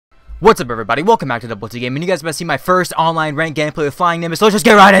What's up, everybody? Welcome back to Double T Game, and you guys about to see my first online ranked gameplay with Flying Nimbus. So let's just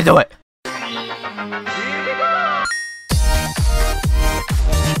get right into it!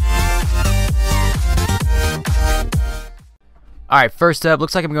 Alright, first up,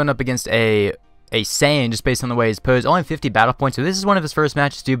 looks like I'm going up against a Saiyan, just based on the way he's posed. Only 50 battle points, so this is one of his first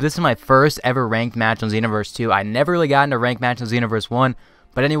matches too, but this is my first ever ranked match on Xenoverse 2. I never really got into ranked match on Xenoverse 1,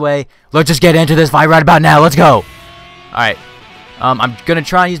 but anyway, let's just get into this fight right about now. Let's go! Alright. I'm going to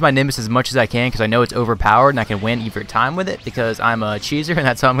try and use my Nimbus as much as I can because I know it's overpowered and I can win every time with it because I'm a cheeser and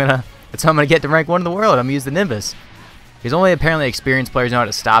that's how I'm going to get to rank 1 in the world. I'm going to use the Nimbus. Because only apparently experienced players know how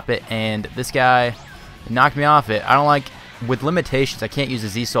to stop it, and this guy knocked me off it. I don't like, with limitations, I can't use the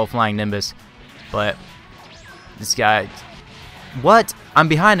Z-Soul Flying Nimbus, but this guy, what? I'm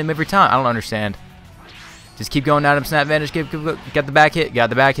behind him every time. I don't understand. Just keep going at him, snap vantage, got the back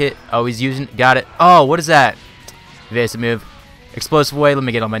hit, Oh, he's using, got it. Oh, what is that? Evasive move. Explosive way, let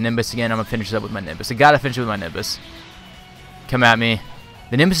me get on my Nimbus again. I'm going to finish it up with my Nimbus. I got to finish it with my Nimbus. Come at me.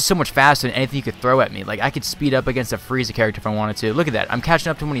 The Nimbus is so much faster than anything you could throw at me. Like, I could speed up against a Frieza character if I wanted to. Look at that. I'm catching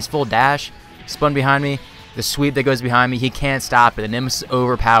up to him when he's full dash. Spun behind me. The sweep that goes behind me, he can't stop it. The Nimbus is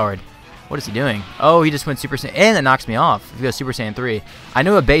overpowered. What is he doing? Oh, he just went Super Saiyan. And it knocks me off. If he goes Super Saiyan 3. I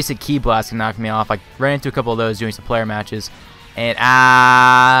know a basic Ki Blast can knock me off. I ran into a couple of those doing some player matches. And,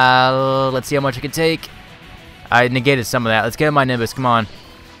 let's see how much I can take. I negated some of that. Let's get him my Nimbus. Come on.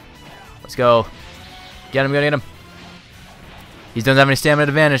 Let's go. Get him. Get him. He doesn't have any stamina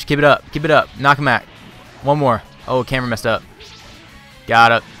advantage. Keep it up. Keep it up. Knock him out. One more. Oh, camera messed up.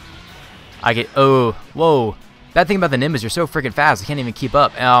 Got it. I get. Oh. Whoa. Bad thing about the Nimbus, you're so freaking fast. I can't even keep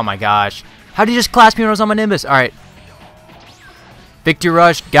up. Oh my gosh. How did you just class me when I was on my Nimbus? Alright. Victory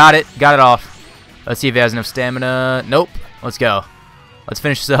Rush. Got it. Got it off. Let's see if he has enough stamina. Nope. Let's go. Let's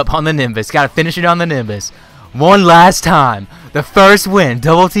finish this up on the Nimbus. Gotta finish it on the Nimbus. One last time. The first win.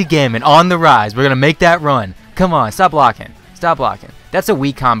 Double T Gaming on the rise. We're going to make that run. Come on. Stop blocking. Stop blocking. That's a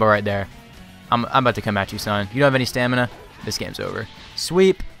weak combo right there. I'm about to come at you, son. You don't have any stamina? This game's over.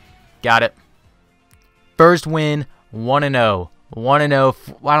 Sweep. Got it. First win. 1-0. 1-0.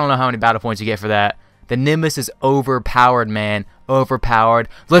 I don't know how many battle points you get for that. The Nimbus is overpowered, man. Overpowered.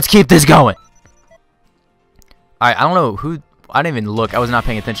 Let's keep this going. Alright, I don't know who. I didn't even look. I was not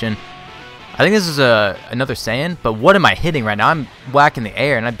paying attention. I think this is another Saiyan, but what am I hitting right now? I'm whacking the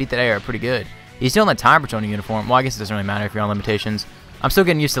air, and I beat that air pretty good. He's still in the Time Patrolling uniform. Well, I guess it doesn't really matter if you're on limitations. I'm still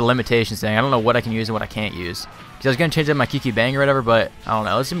getting used to the limitations thing. I don't know what I can use and what I can't use. Because I was going to change up my QQ Bang or whatever, but I don't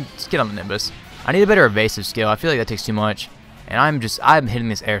know. Let's get on the Nimbus. I need a better evasive skill. I feel like that takes too much. And I'm hitting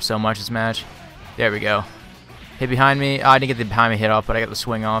this air so much this match. There we go. Hit behind me. Oh, I didn't get the behind me hit off, but I got the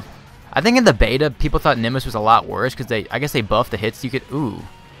swing off. I think in the beta, people thought Nimbus was a lot worse because I guess they buffed the hits you could. Ooh.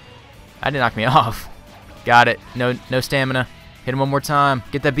 That didn't knock me off. Got it. No stamina. Hit him one more time.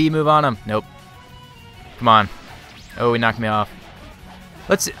 Get that B move on him. Nope. Come on. Oh, he knocked me off.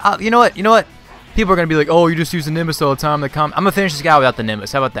 Let's. You know what? You know what? People are gonna be like, "Oh, you just use the Nimbus all the time." I'm gonna finish this guy without the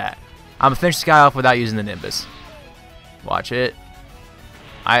Nimbus. How about that? I'm gonna finish this guy off without using the Nimbus. Watch it.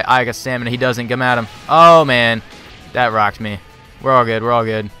 I got stamina. He doesn't. Come at him. Oh man, that rocked me. We're all good. We're all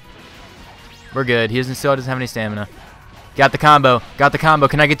good. We're good. He still doesn't have any stamina. Got the combo. Got the combo.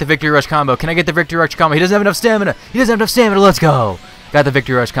 Can I get the Victory Rush combo? Can I get the Victory Rush combo? He doesn't have enough stamina. He doesn't have enough stamina. Let's go. Got the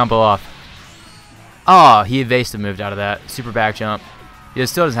Victory Rush combo off. Oh, he evasive moved out of that. Super back jump. He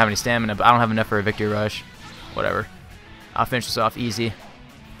still doesn't have any stamina, but I don't have enough for a Victory Rush. Whatever. I'll finish this off easy.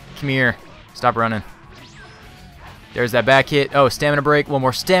 Come here. Stop running. There's that back hit. Oh, stamina break. One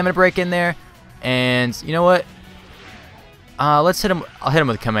more stamina break in there. And you know what? Let's hit him. I'll hit him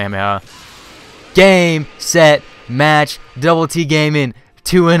with a Kamehameha. Game, set, match. Double T Gaming.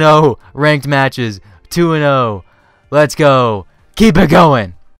 2-0 ranked matches. 2-0. Let's go. Keep it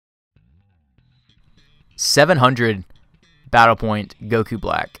going. 700 battle point Goku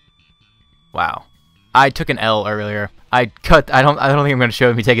Black. Wow. I took an L earlier. I don't think I'm going to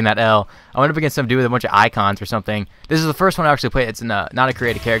show me taking that L. I went up against some dude with a bunch of icons or something. This is the first one I actually played. It's not a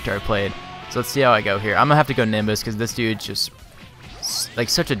created character I played. So let's see how I go here. I'm going to have to go Nimbus because this dude's just like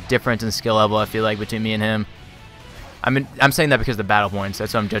such a difference in skill level, I feel like, between me and him. I'm saying that because of the battle points.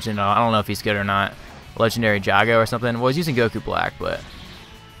 That's what I'm judging on. I don't know if he's good or not. Legendary Jago or something. Well, he's using Goku Black, but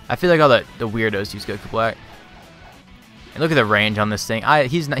I feel like all the weirdos use Goku Black. And look at the range on this thing.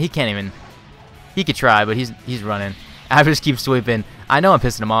 He can't even. He could try, but he's running. I just keep sweeping. I know I'm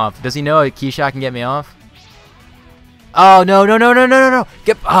pissing him off. Does he know a key shot can get me off? Oh no!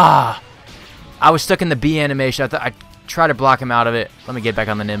 Get I was stuck in the B animation. I tried to block him out of it. Let me get back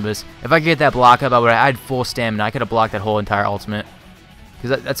on the Nimbus. If I could get that block up, I had full stamina. I could have blocked that whole entire ultimate.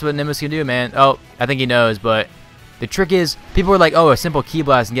 Because that's what Nimbus can do, man. Oh, I think he knows, but The trick is, people are like, oh, a simple key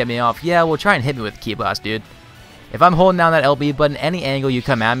blast can get me off. Yeah, well, try and hit me with a key blast, dude. If I'm holding down that LB button, any angle you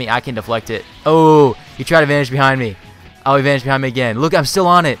come at me, I can deflect it. Oh, you try to vanish behind me. Oh, he vanished behind me again. Look, I'm still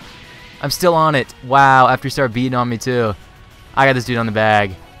on it. I'm still on it. Wow, after he started beating on me, too. I got this dude on the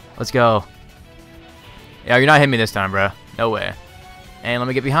bag. Let's go. Yeah, you're not hitting me this time, bro. No way. And let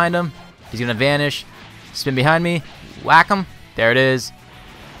me get behind him. He's going to vanish. Spin behind me. Whack him. There it is.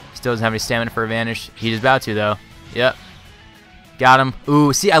 Still doesn't have any stamina for a vanish. He's about to, though. Yep. Got him.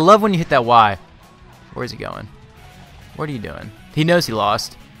 Ooh, see, I love when you hit that Y. Where's he going? What are you doing? He knows he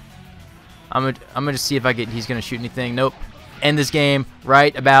lost. I'm gonna just see if he's gonna shoot anything. Nope. End this game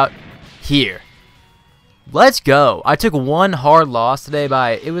right about here. Let's go. I took one hard loss today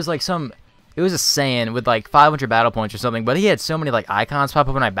by, it was a Saiyan with like 500 battle points or something, but he had so many like icons pop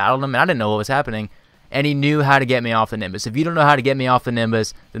up when I battled him, and I didn't know what was happening. And he knew how to get me off the Nimbus. If you don't know how to get me off the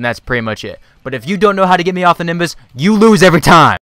Nimbus, then that's pretty much it. But if you don't know how to get me off the Nimbus, you lose every time.